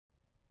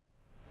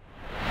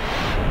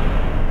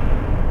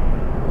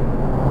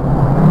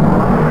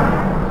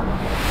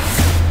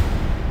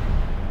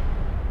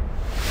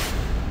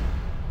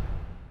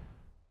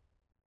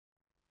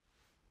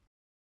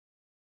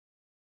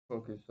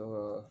Okay,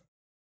 so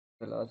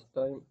the last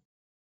time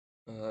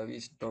we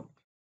stopped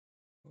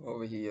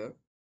over here.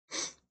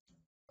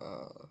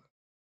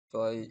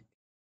 So I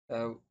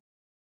have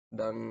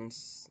done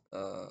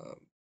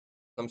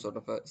some sort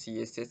of a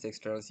CSS,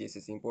 external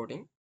CSS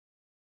importing.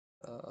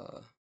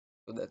 So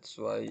that's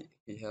why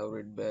we have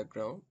red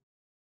background.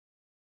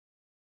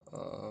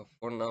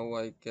 For now,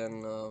 I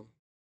can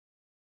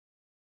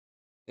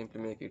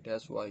simply make it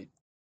as white.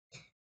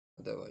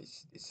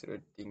 Otherwise, this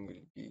red thing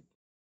will be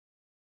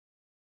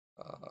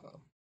uh,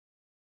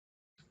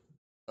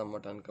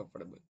 somewhat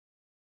uncomfortable.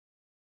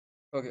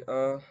 Okay,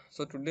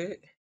 so today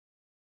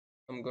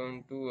I'm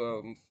going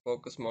to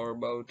focus more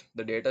about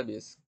the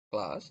database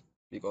class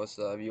because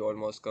we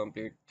almost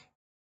complete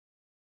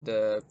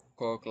the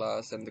core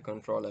class and the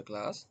controller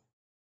class,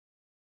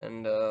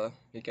 and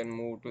we can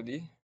move to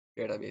the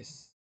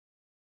database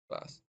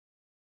class.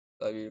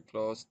 So I will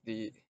close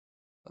the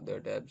other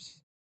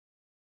tabs.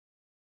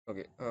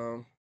 Okay,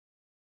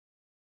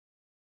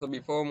 so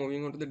before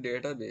moving on to the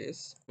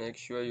database, make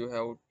sure you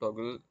have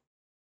toggle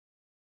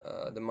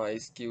the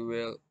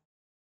MySQL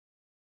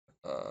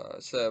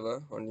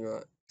server on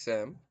your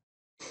exam.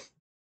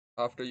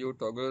 After you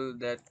toggle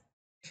that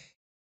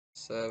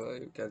server,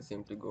 you can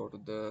simply go to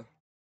the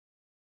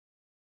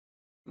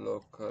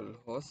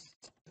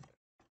localhost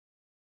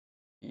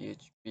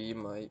PHP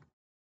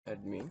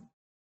MyAdmin.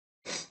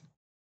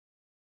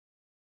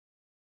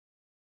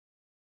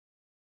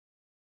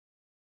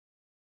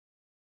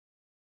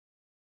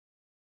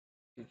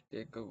 It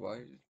take a while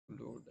to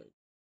load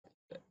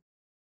it.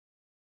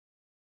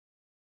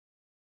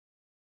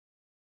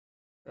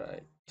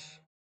 Right.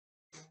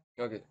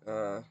 Okay.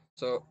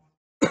 So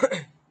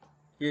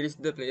here is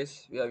the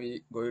place where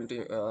we going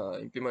to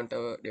implement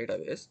our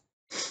database.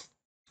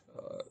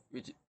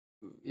 Which,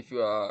 if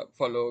you are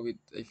familiar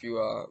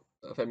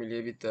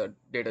with the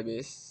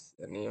database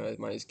and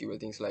MySQL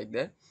things like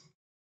that,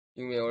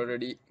 you may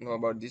already know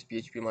about this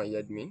PHP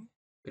MyAdmin.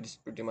 It is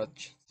pretty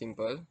much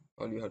simple.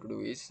 All you have to do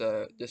is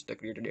just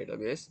create a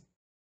database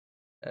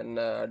and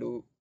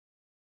do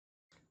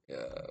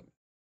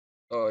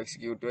or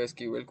execute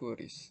SQL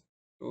queries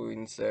to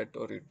insert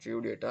or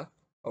retrieve data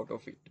out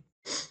of it.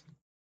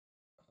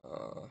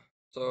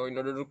 So in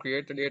order to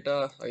create the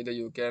data, either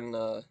you can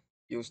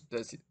use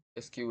the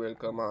SQL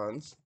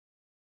commands,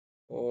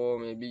 or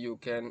maybe you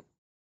can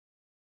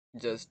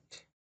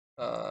just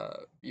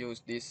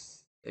use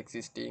this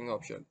existing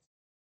option.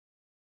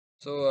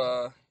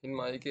 So in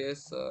my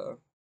case,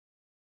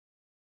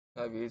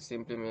 I will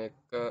simply make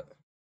a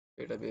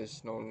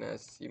database known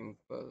as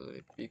simple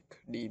epic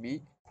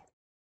DB,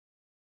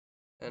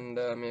 and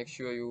make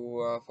sure you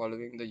are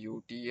following the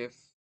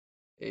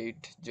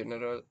UTF-8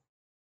 general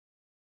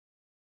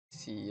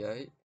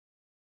CI,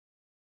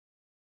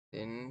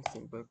 then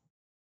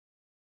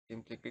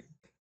simply click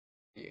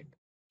create.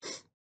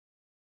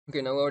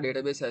 Okay, now our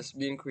database has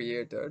been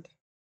created.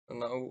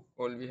 Now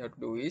all we have to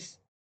do is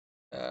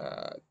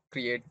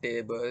create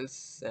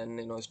tables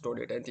and store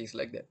data and things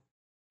like that.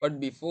 But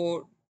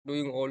before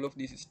doing all of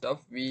this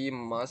stuff, we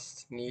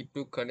must need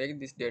to connect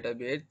this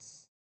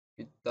database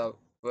with our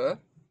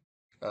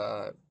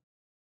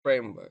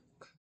framework.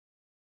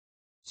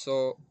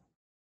 So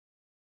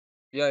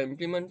we are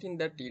implementing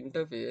that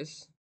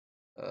interface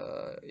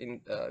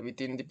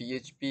within the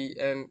PHP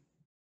and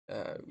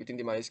within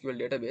the MySQL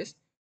database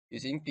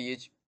using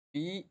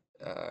PHP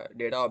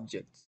data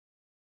objects,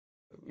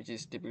 which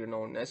is typically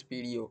known as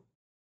PDO.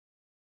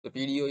 So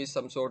PDO is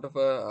some sort of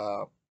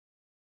a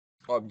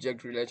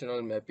object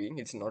relational mapping.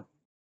 It's not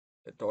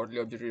a totally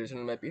object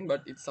relational mapping,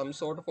 but it's some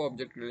sort of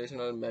object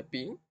relational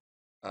mapping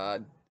uh,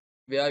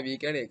 where we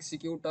can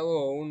execute our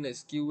own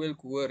SQL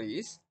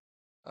queries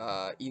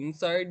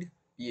inside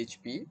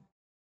PHP.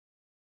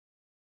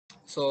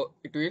 So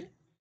it will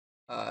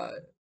uh,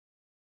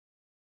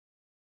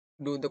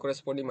 do the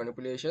corresponding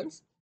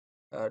manipulations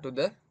to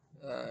the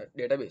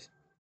database.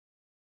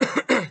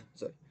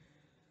 Sorry.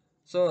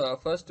 So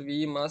first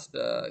we must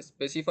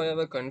specify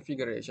our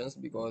configurations,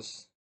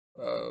 because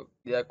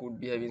there could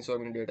be having so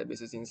many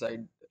databases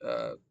inside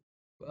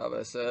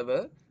our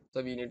server.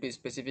 So we need to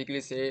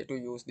specifically say to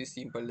use this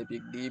simple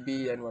epic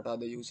DB, and what are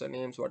the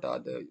usernames, what are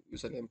the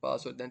username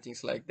password, and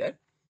things like that.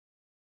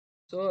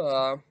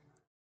 So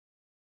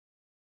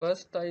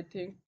first I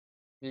think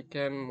we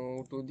can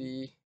move to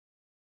the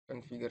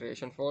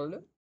configuration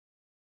folder.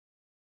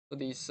 So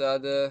these are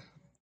the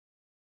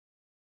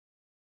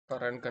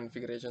current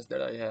configurations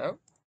that I have.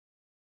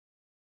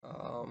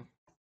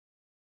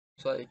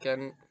 So I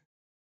can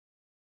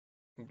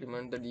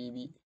implement the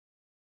DB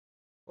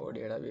or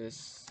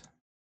database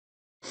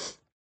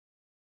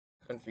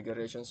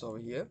configurations over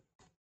here.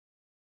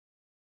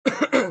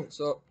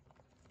 So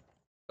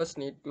first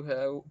we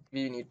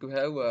need to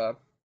have a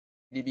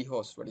DB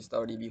host. What is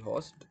our DB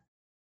host?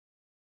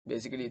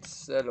 Basically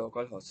it's a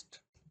local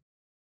host.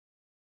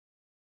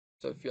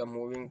 So if you are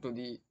moving to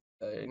the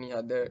any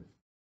other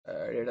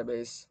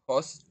database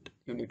host,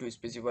 you need to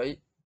specify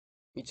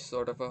which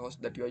sort of a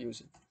host that you are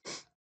using.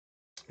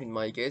 In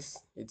my case,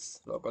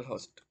 it's local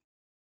host,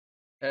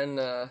 and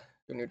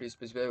you need to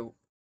specify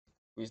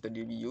who is the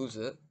DB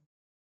user.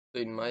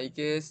 So in my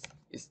case,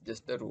 it's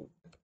just the root.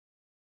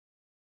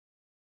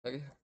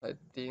 Okay, I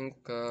think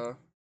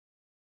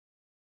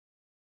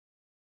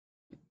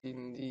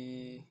within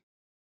the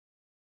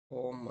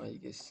home, I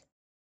guess.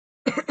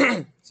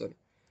 Sorry.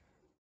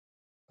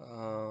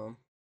 Um,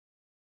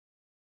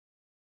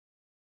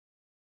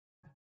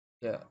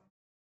 yeah,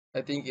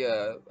 I think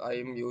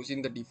I'm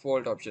using the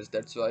default options.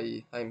 That's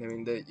why I'm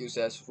having the use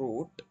as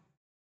root,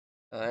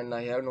 and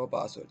I have no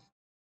password.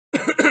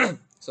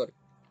 Sorry.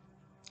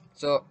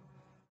 So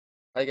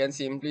I can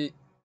simply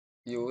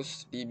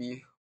use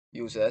DB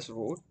use as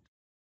root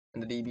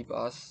and the DB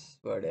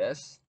password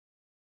as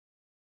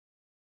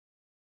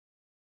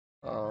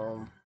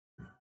um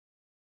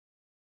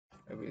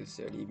I will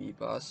say DB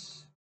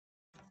pass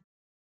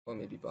or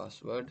maybe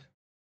password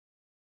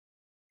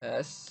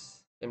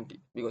as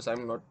empty because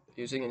I'm not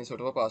using any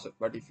sort of a password.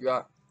 But if you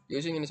are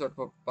using any sort of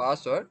a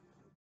password,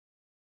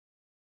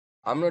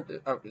 I'm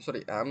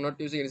not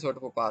using any sort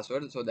of a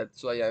password, so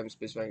that's why I'm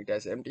specifying it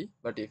as empty.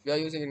 But if you are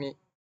using any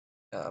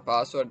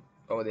password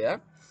over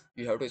there,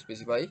 you have to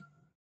specify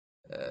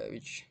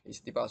which is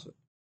the password,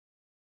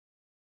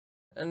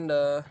 and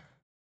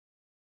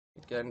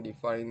you can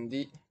define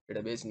the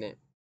database name.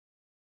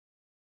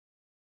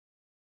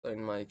 So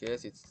in my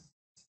case, it's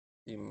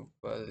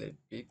simple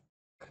epic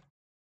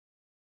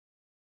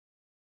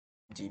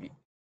GB.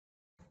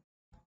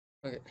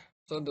 Okay,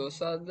 so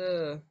those are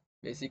the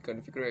basic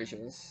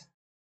configurations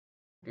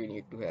we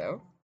need to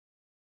have.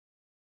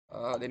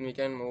 Then we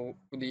can move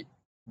to the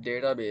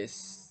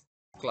database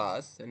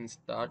class and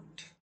start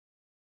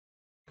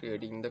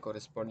creating the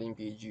corresponding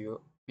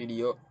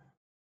video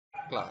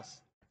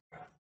class.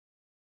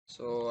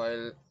 So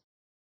I'll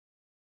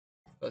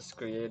first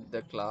create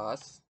the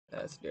class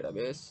as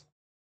database.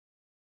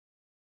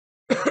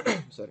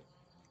 Sorry.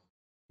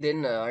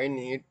 Then I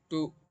need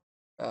to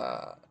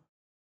uh,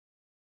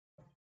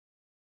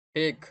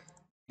 take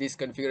this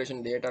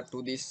configuration data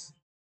to this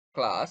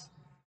class.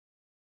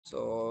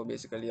 So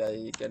basically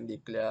I can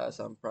declare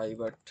some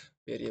private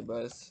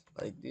variables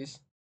like this,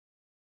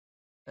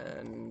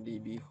 and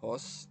db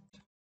host,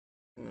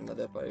 and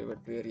another private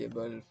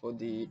variable for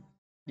the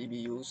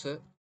db user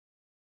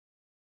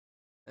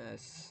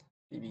as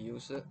db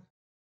user,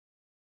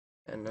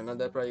 and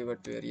another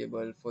private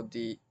variable for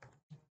the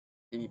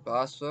db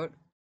password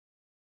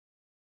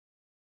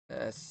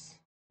as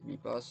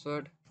db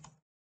password,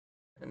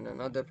 and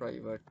another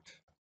private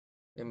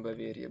member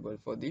variable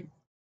for the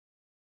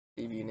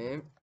db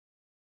name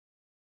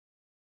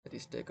that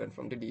is taken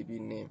from the db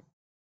name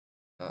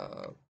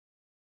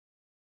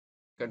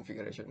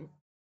configuration.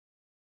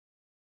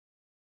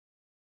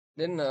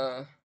 Then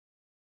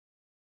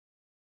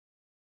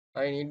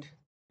I need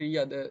three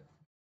other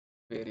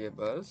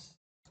variables,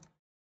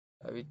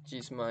 which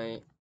is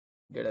my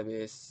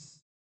database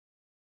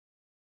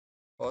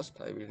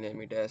host. I will name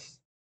it as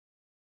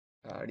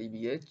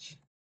dbh.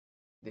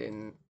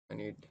 Then I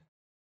need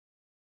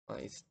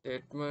my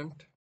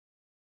statement,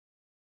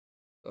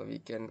 so we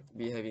can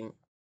be having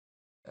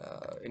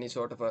any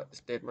sort of a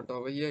statement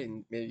over here.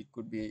 In maybe it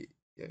could be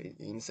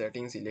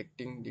inserting,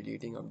 selecting,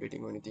 deleting,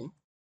 updating, or anything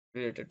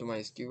related to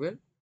MySQL.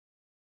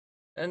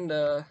 And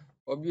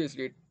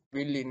obviously it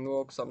will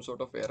invoke some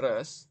sort of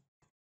errors,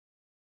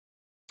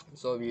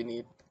 so we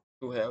need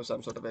to have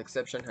some sort of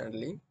exception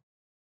handling.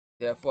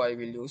 Therefore I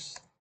will use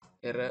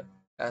error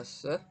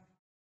as a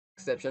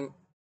exception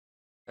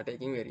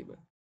taking variable.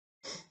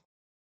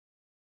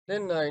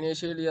 Then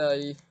initially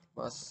I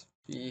must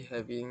be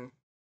having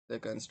the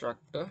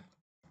constructor,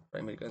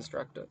 primary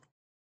constructor.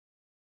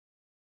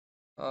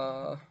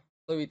 So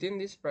within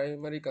this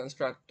primary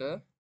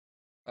constructor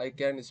I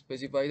can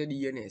specify the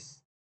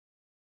DNS,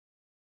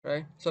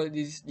 right? So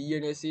this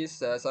DNS is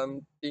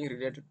something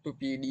related to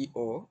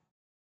PDO.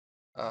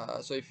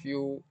 So if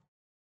you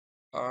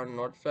are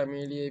not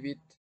familiar with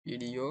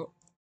PDO,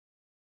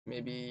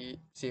 maybe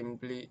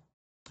simply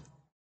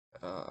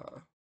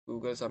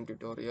Google some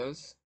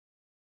tutorials.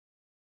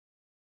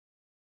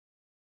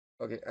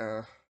 Okay,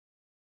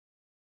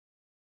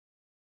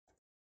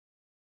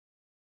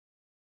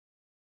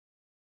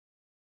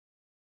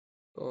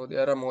 so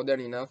there are more than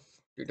enough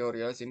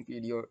tutorials in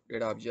PDO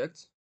data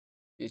objects,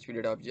 PHP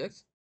data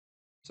objects,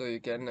 so you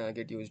can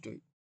get used to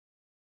it.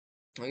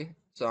 Okay,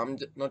 so I'm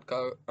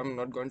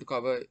not going to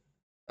cover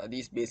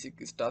these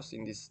basic stuffs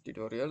in this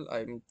tutorial.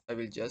 I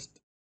will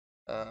just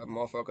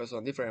more focus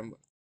on the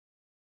framework.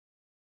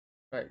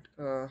 Right.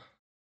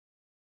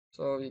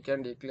 So we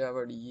can declare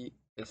our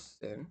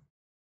DSN.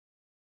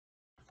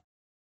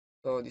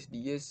 So this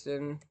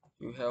DSN,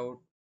 you have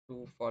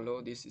to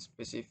follow this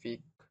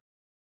specific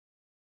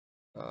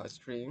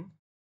string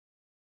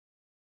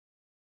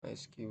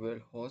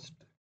MySQL host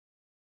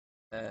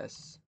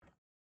as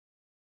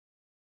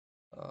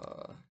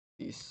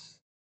this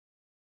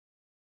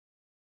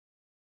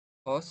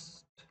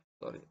host.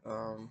 Sorry.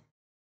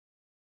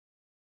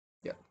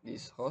 Yeah,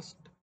 this host.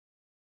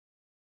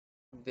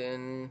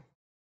 Then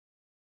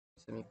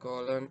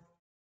semicolon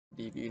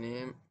db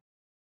name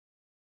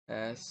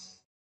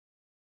as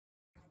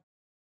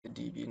the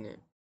db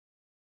name.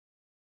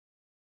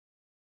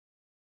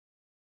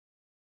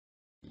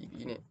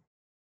 name,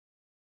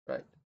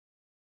 right?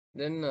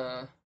 Then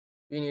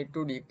we need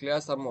to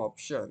declare some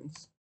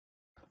options,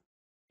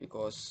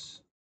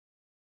 because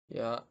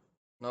yeah,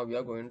 now we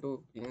are going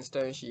to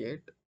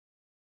instantiate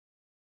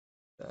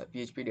the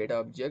PHP data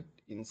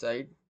object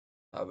inside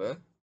our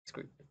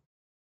script.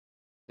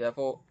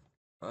 Therefore,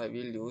 I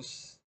will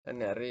use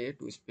an array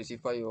to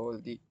specify all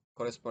the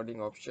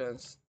corresponding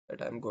options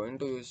that I'm going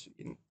to use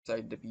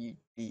inside the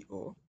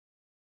PDO.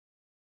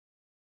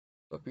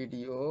 So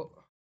PDO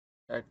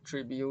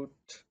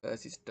attribute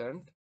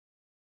persistent,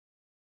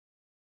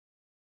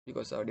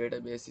 because our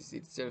database is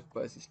itself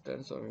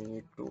persistent, so we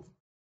need to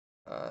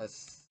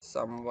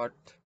somewhat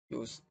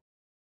use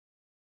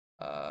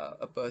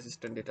a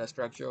persistent data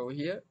structure over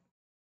here.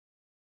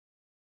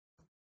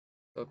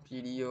 So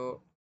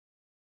PDO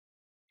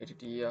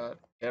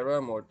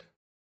error mode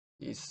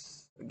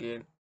is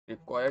again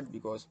required,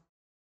 because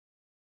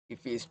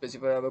if we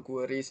specify our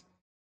queries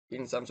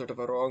in some sort of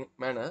a wrong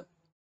manner,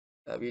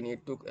 we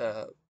need to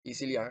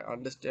easily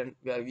understand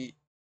where we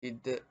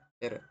did the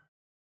error.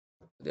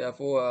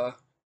 Therefore,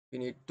 we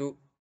need to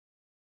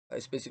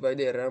specify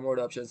the error mode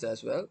options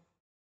as well.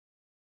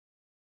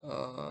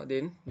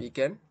 Then we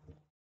can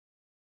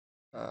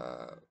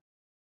uh,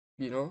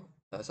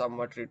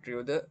 somewhat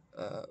retrieve the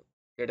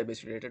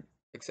database related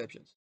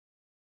exceptions.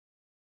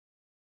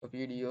 So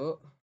PDO,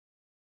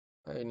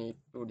 I need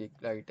to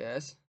declare it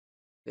as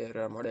the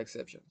error mode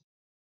exceptions,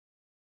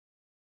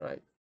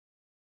 right?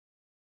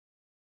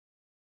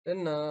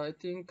 Then I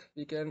think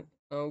we can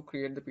now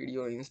create the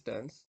PDO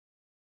instance.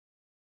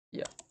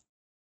 Yeah,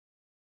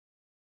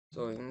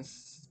 so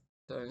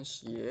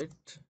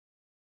instantiate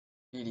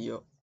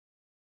PDO.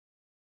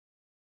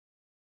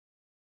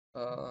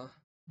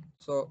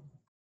 So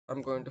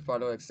I'm going to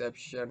follow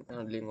exception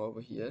handling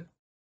over here,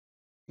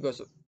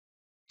 because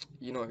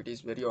it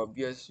is very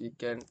obvious we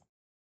can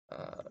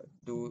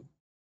do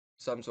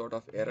some sort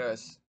of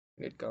errors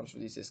when it comes to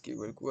these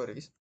SQL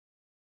queries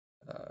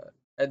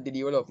at the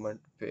development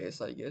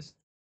phase, I guess.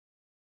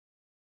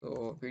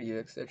 So PDO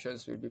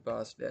exceptions will be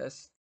passed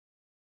as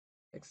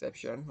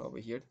exception over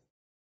here,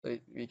 so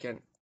we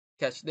can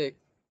catch the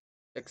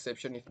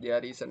exception if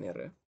there is an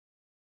error.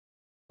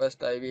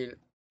 First, I will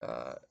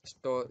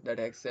store that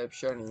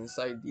exception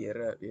inside the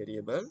error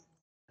variable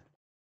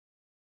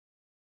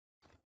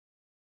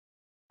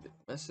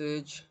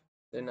message.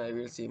 Then I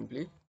will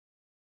simply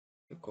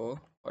echo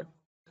what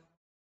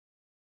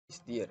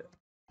is the error,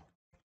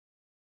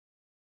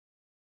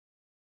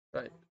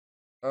 right?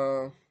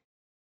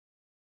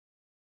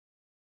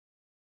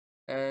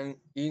 And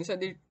inside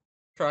the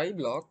try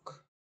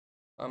block,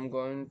 I'm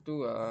going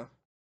to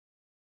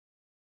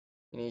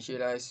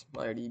initialize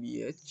my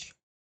dbh.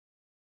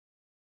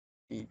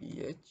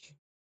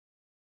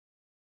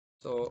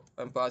 So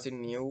I'm passing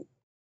new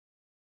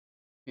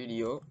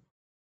PDO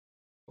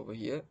over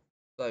here.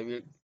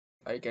 So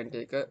I can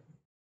take a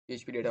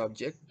PHP data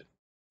object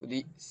to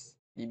the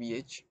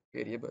dbh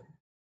variable.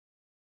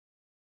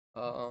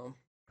 So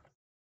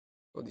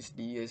this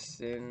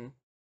dsn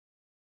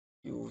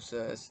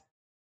users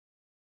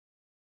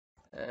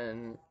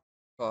and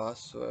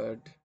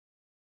password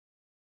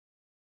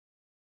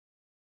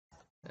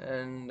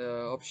and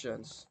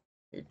options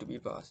need to be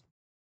passed.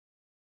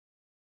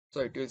 So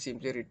it will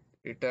simply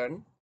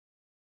return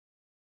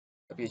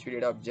a PHP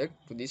data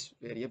object to this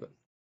variable,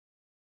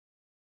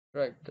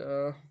 right?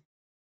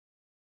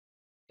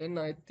 Then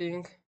I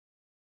think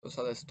those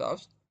are the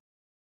stuffs.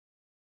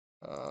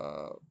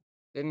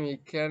 Then we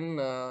can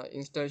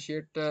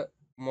instantiate a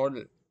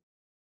model.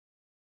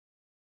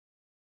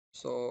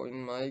 So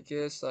in my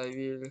case, I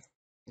will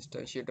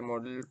instantiate a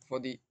model for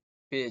the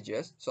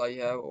pages. So I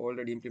have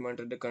already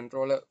implemented the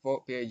controller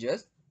for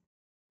pages,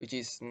 which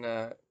is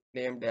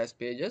named as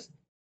pages.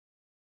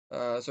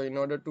 So in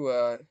order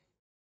to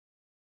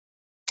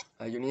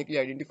uniquely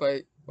identify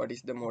what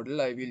is the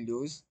model, I will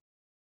use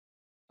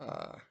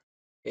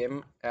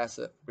m as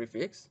a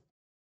prefix,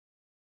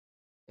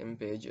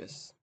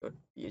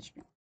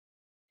 mPages.php.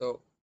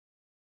 So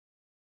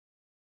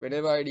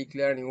whenever I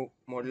declare a new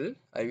model,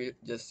 I will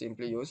just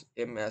simply use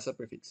m as a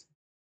prefix.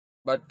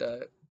 But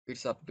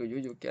it's up to you.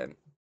 You can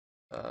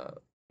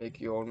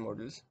make your own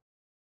models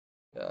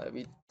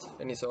with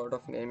any sort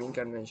of naming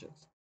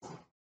conventions.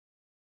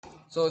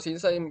 So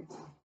since I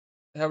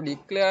have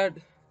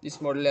declared this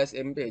model as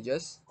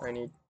mPages, I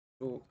need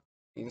to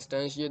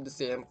instantiate the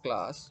same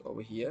class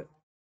over here,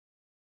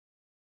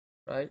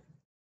 right?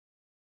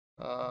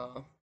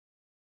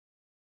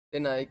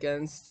 Then I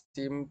can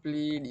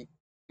simply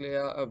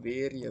declare a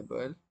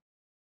variable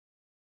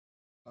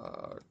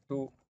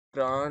to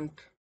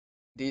grant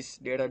this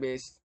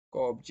database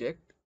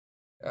co-object,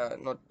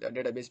 not a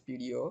database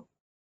PDO,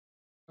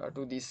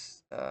 to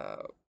this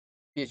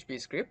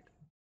PHP script.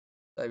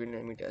 I will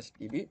name it as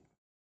db.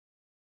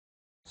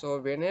 So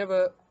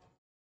whenever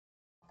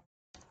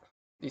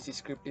this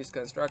script is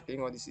constructing,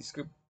 or this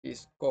script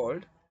is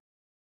called,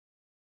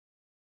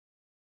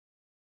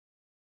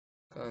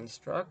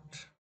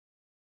 construct,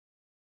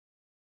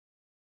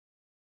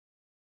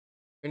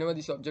 whenever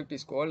this object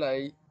is called,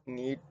 I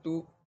need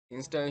to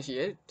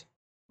instantiate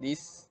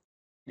this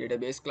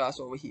database class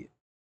over here.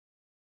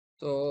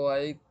 So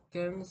I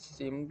can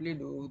simply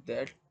do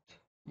that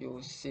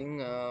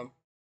using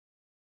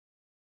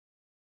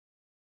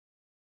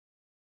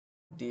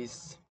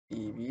this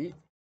db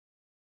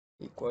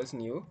equals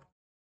new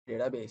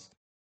database,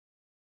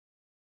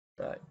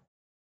 right?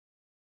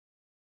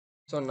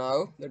 So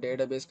now the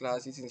database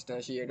class is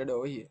instantiated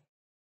over here,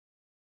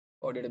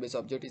 or database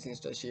object is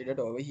instantiated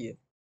over here.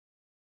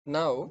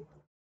 Now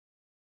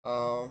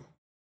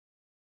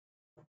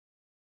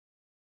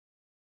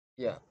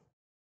yeah,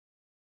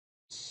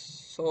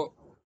 so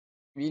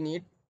we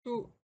need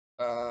to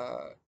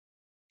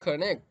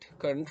connect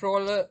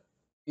controller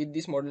with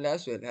this model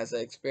as well, as I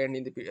explained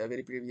in the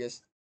very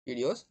previous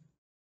videos.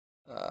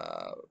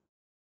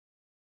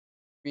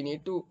 We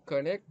need to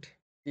connect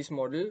this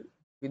model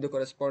with the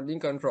corresponding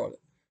controller.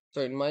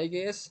 So in my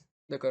case,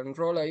 the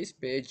controller is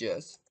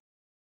pages.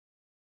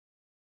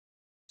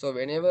 So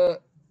whenever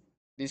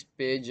this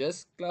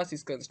pages class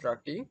is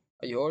constructing,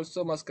 I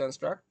also must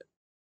construct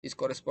this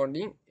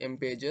corresponding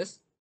mPages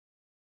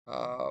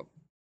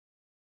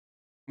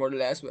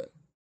model as well.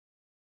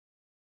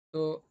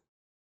 So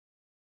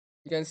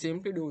you can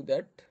simply do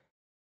that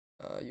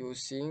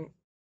using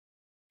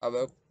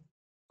our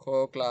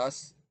core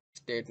class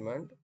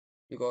statement,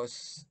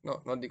 because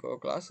no, not the core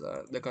class,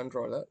 the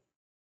controller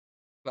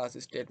class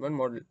statement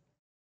model,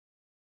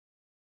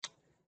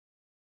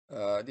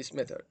 this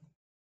method.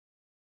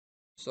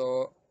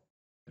 So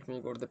let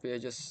me go to the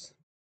pages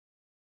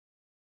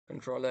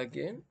controller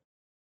again.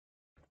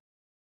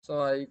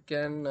 So I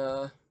can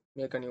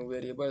make a new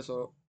variable.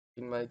 So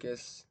in my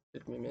case,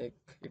 let me make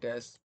it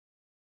as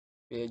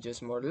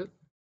pages model.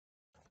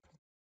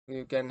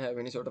 You can have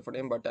any sort of a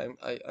name, but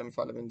I'm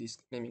following this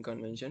naming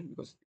convention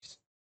because it's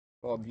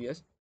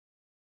obvious.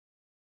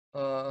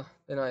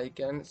 Then I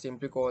can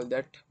simply call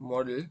that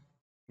model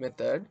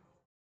method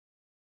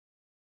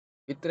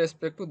with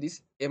respect to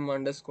this m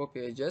underscore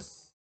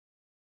pages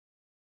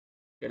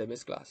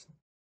database class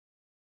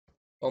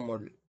or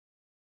model,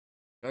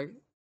 right?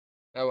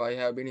 Now I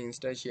have been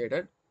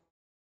instantiated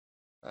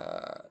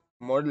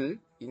model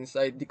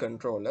inside the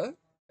controller,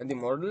 and the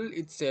model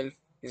itself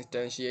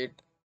instantiate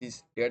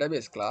this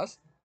database class,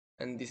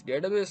 and this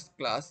database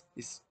class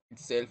is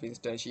itself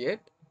instantiate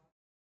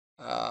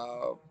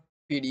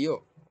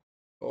PDO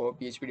or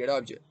PHP data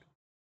object.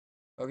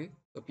 Okay,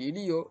 so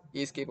PDO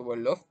is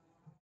capable of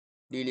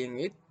dealing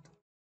with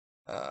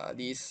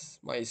this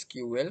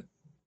MySQL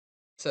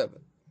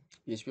server,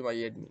 PHP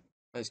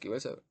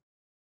MySQL server.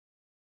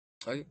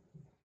 Okay,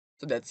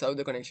 so that's how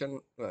the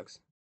connection works.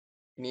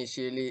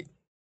 Initially,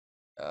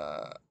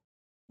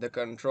 the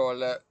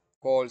controller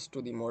calls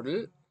to the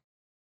model.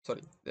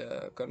 Sorry,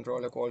 the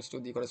controller calls to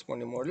the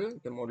corresponding model.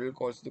 The model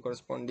calls to the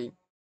corresponding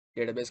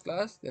database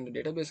class. Then the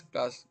database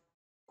class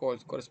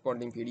calls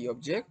corresponding PD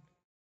object.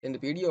 Then the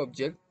PD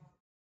object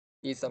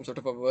is some sort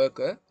of a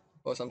worker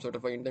or some sort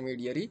of an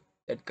intermediary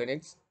that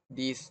connects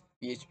these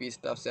PHP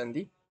stuffs and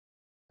the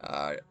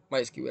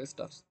MySQL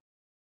stuffs.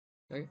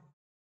 Right?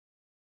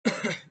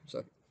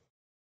 Sorry.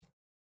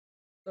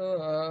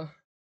 So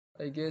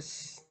I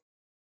guess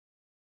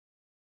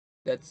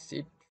that's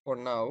it for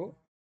now,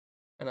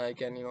 and I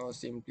can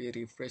simply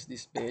refresh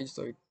this page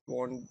so it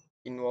won't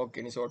invoke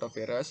any sort of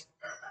errors,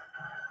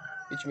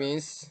 which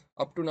means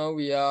up to now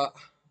we are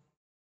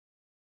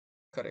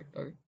correct.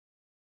 Okay.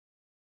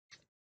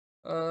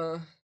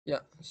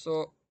 Yeah,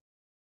 so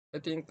I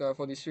think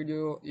for this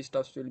video these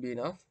stuffs will be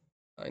enough.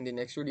 In the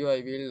next video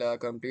I will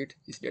complete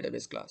this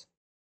database class.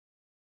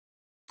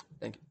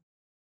 Thank you.